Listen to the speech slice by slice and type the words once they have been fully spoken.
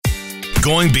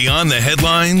Going beyond the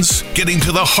headlines, getting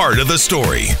to the heart of the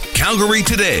story. Calgary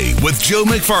Today with Joe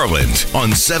McFarland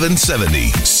on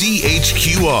 770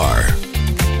 CHQR.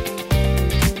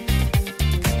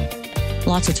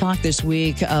 Lots of talk this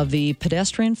week of the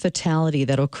pedestrian fatality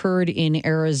that occurred in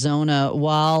Arizona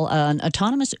while an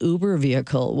autonomous Uber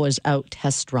vehicle was out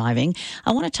test driving.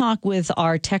 I want to talk with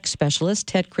our tech specialist,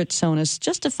 Ted Kritsonis,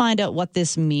 just to find out what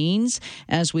this means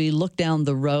as we look down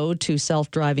the road to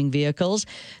self-driving vehicles.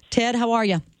 Ted, how are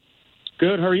you?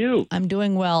 Good. How are you? I'm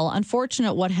doing well.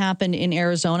 Unfortunate what happened in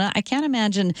Arizona. I can't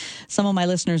imagine some of my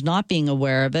listeners not being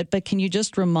aware of it, but can you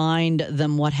just remind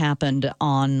them what happened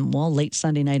on, late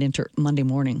Sunday night into Monday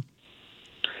morning?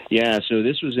 Yeah, so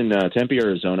this was in Tempe,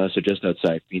 Arizona, so just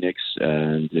outside Phoenix,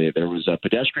 and there was a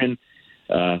pedestrian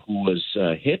who was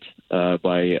hit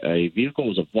by a vehicle. It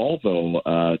was a Volvo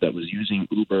that was using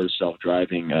Uber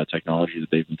self-driving technology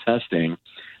that they've been testing.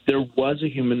 There was a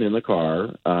human in the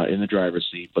car, in the driver's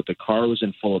seat, but the car was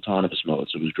in full autonomous mode,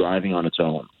 so it was driving on its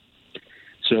own.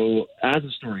 So as the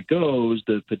story goes,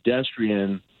 the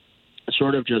pedestrian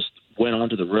sort of just went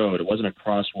onto the road. It wasn't a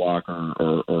crosswalk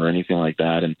or anything like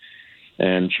that,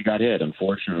 and she got hit,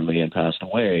 unfortunately, and passed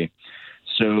away.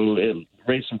 So it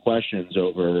raised some questions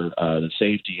over the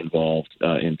safety involved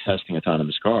in testing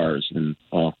autonomous cars, and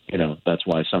that's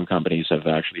why some companies have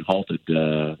actually halted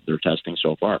their testing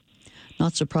so far.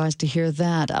 Not surprised to hear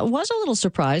that. I was a little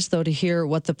surprised, though, to hear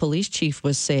what the police chief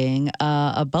was saying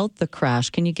about the crash.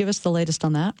 Can you give us the latest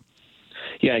on that?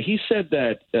 Yeah, he said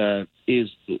that is,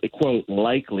 quote,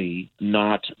 likely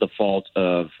not the fault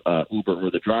of Uber or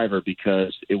the driver,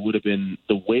 because it would have been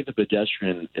the way the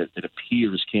pedestrian, it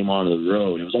appears, came onto the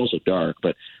road. It was also dark,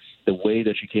 but the way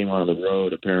that she came onto the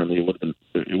road, apparently it would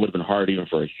have been hard even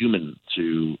for a human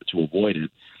to avoid it.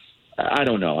 I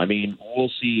don't know. I mean, we'll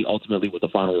see ultimately what the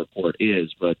final report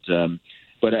is, but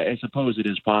I suppose it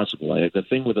is possible. The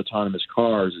thing with autonomous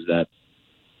cars is that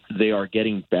they are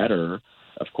getting better,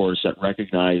 of course, at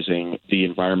recognizing the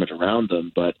environment around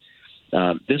them. But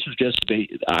this was just,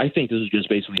 I think this is just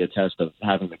basically a test of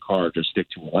having the car just stick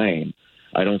to a lane.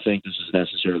 I don't think this is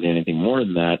necessarily anything more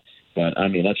than that. But, I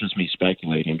mean, that's just me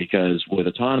speculating, because with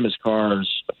autonomous cars,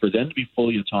 for them to be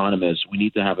fully autonomous, we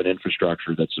need to have an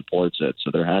infrastructure that supports it. So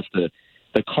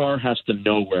the car has to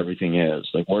know where everything is.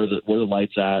 Like, where are the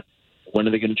lights at? When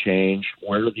are they going to change?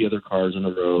 Where are the other cars on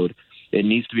the road? It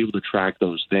needs to be able to track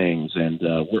those things, and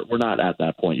we're not at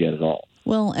that point yet at all.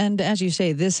 Well, and as you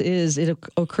say, it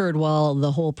occurred while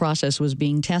the whole process was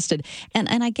being tested. And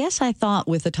I guess I thought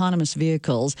with autonomous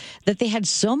vehicles that they had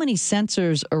so many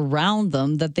sensors around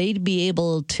them that they'd be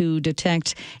able to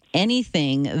detect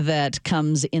anything that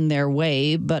comes in their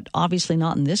way, but obviously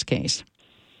not in this case.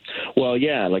 Well,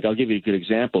 yeah, I'll give you a good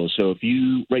example. So if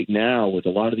you, right now, with a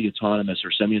lot of the autonomous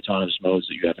or semi-autonomous modes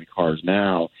that you have in cars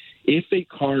now, if a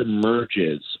car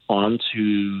merges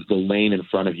onto the lane in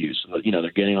front of you, so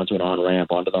they're getting onto an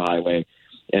on-ramp, onto the highway,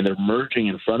 and they're merging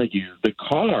in front of you, the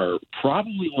car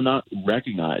probably will not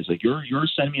recognize, your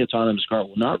semi-autonomous car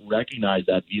will not recognize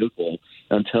that vehicle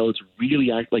until it's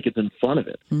really like it's in front of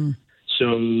it.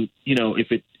 So,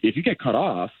 if you get cut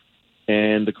off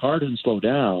and the car doesn't slow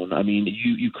down, I mean,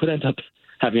 you could end up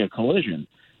having a collision.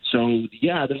 So,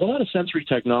 yeah, there's a lot of sensory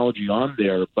technology on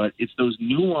there, but it's those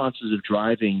nuances of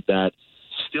driving that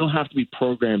still have to be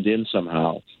programmed in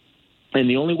somehow. And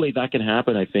the only way that can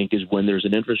happen, I think, is when there's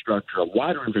an infrastructure, a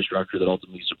wider infrastructure that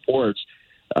ultimately supports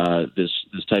this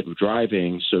type of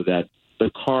driving, so that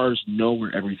the cars know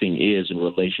where everything is in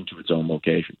relation to its own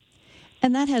location.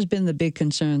 And that has been the big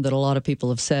concern that a lot of people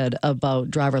have said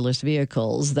about driverless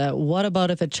vehicles, that what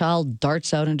about if a child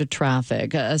darts out into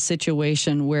traffic, a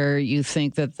situation where you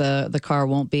think that the car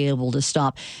won't be able to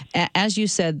stop. As you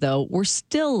said, though, we're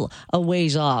still a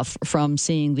ways off from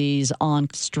seeing these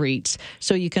on streets.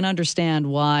 So you can understand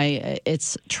why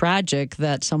it's tragic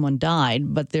that someone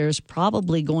died, but there's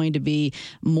probably going to be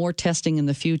more testing in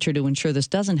the future to ensure this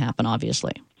doesn't happen,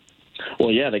 obviously.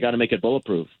 Well, yeah, they got to make it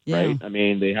bulletproof, right? I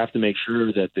mean, they have to make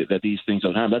sure that these things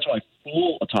don't happen. That's why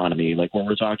full autonomy, like when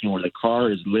we're talking where the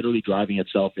car is literally driving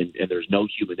itself and there's no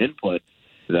human input,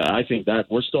 I think that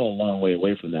we're still a long way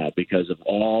away from that, because of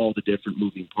all the different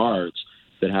moving parts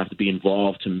that have to be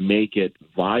involved to make it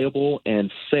viable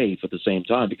and safe at the same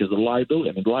time, because the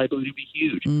liability would be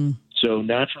huge. So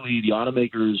naturally, the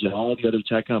automakers and all the other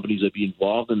tech companies that be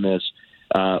involved in this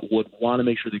would want to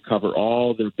make sure they cover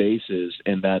all their bases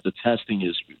and that the testing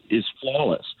is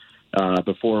flawless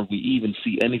before we even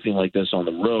see anything like this on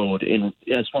the road,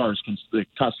 as far as the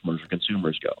customers or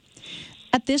consumers go.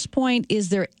 At this point, is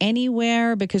there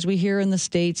anywhere, because we hear in the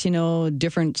States,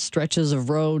 different stretches of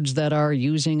roads that are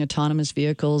using autonomous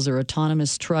vehicles or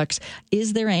autonomous trucks,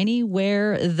 is there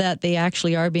anywhere that they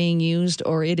actually are being used,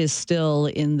 or it is still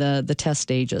in the test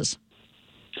stages?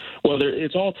 Well,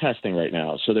 it's all testing right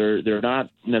now, so they're not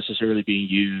necessarily being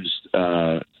used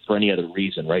for any other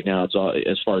reason. Right now, it's all,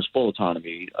 as far as full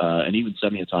autonomy and even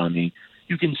semi-autonomy.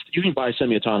 You can buy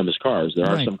semi-autonomous cars. There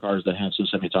are some cars that have some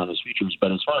semi-autonomous features,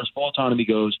 but as far as full autonomy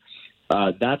goes,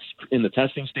 that's in the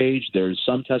testing stage. There's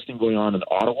some testing going on in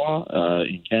Ottawa,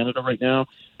 in Canada right now,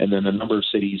 and then a number of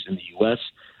cities in the U.S.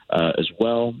 As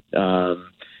well.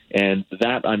 And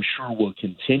that, I'm sure, will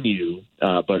continue.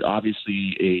 But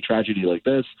obviously, a tragedy like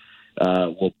this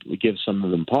will give some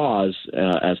of them pause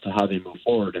as to how they move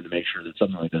forward and to make sure that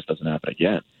something like this doesn't happen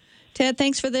again. Ted,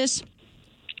 thanks for this.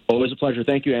 Always a pleasure.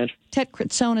 Thank you, Ange. Ted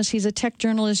Kritsonis, he's a tech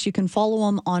journalist. You can follow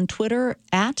him on Twitter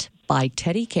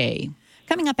 @ByTeddyK.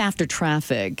 Coming up after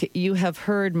traffic, you have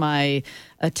heard my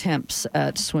attempts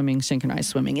at swimming, synchronized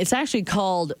swimming. It's actually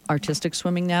called artistic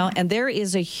swimming now, and there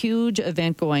is a huge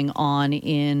event going on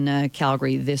in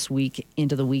Calgary this week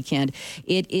into the weekend.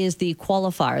 It is the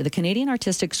qualifier, the Canadian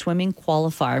Artistic Swimming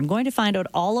Qualifier. I'm going to find out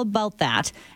all about that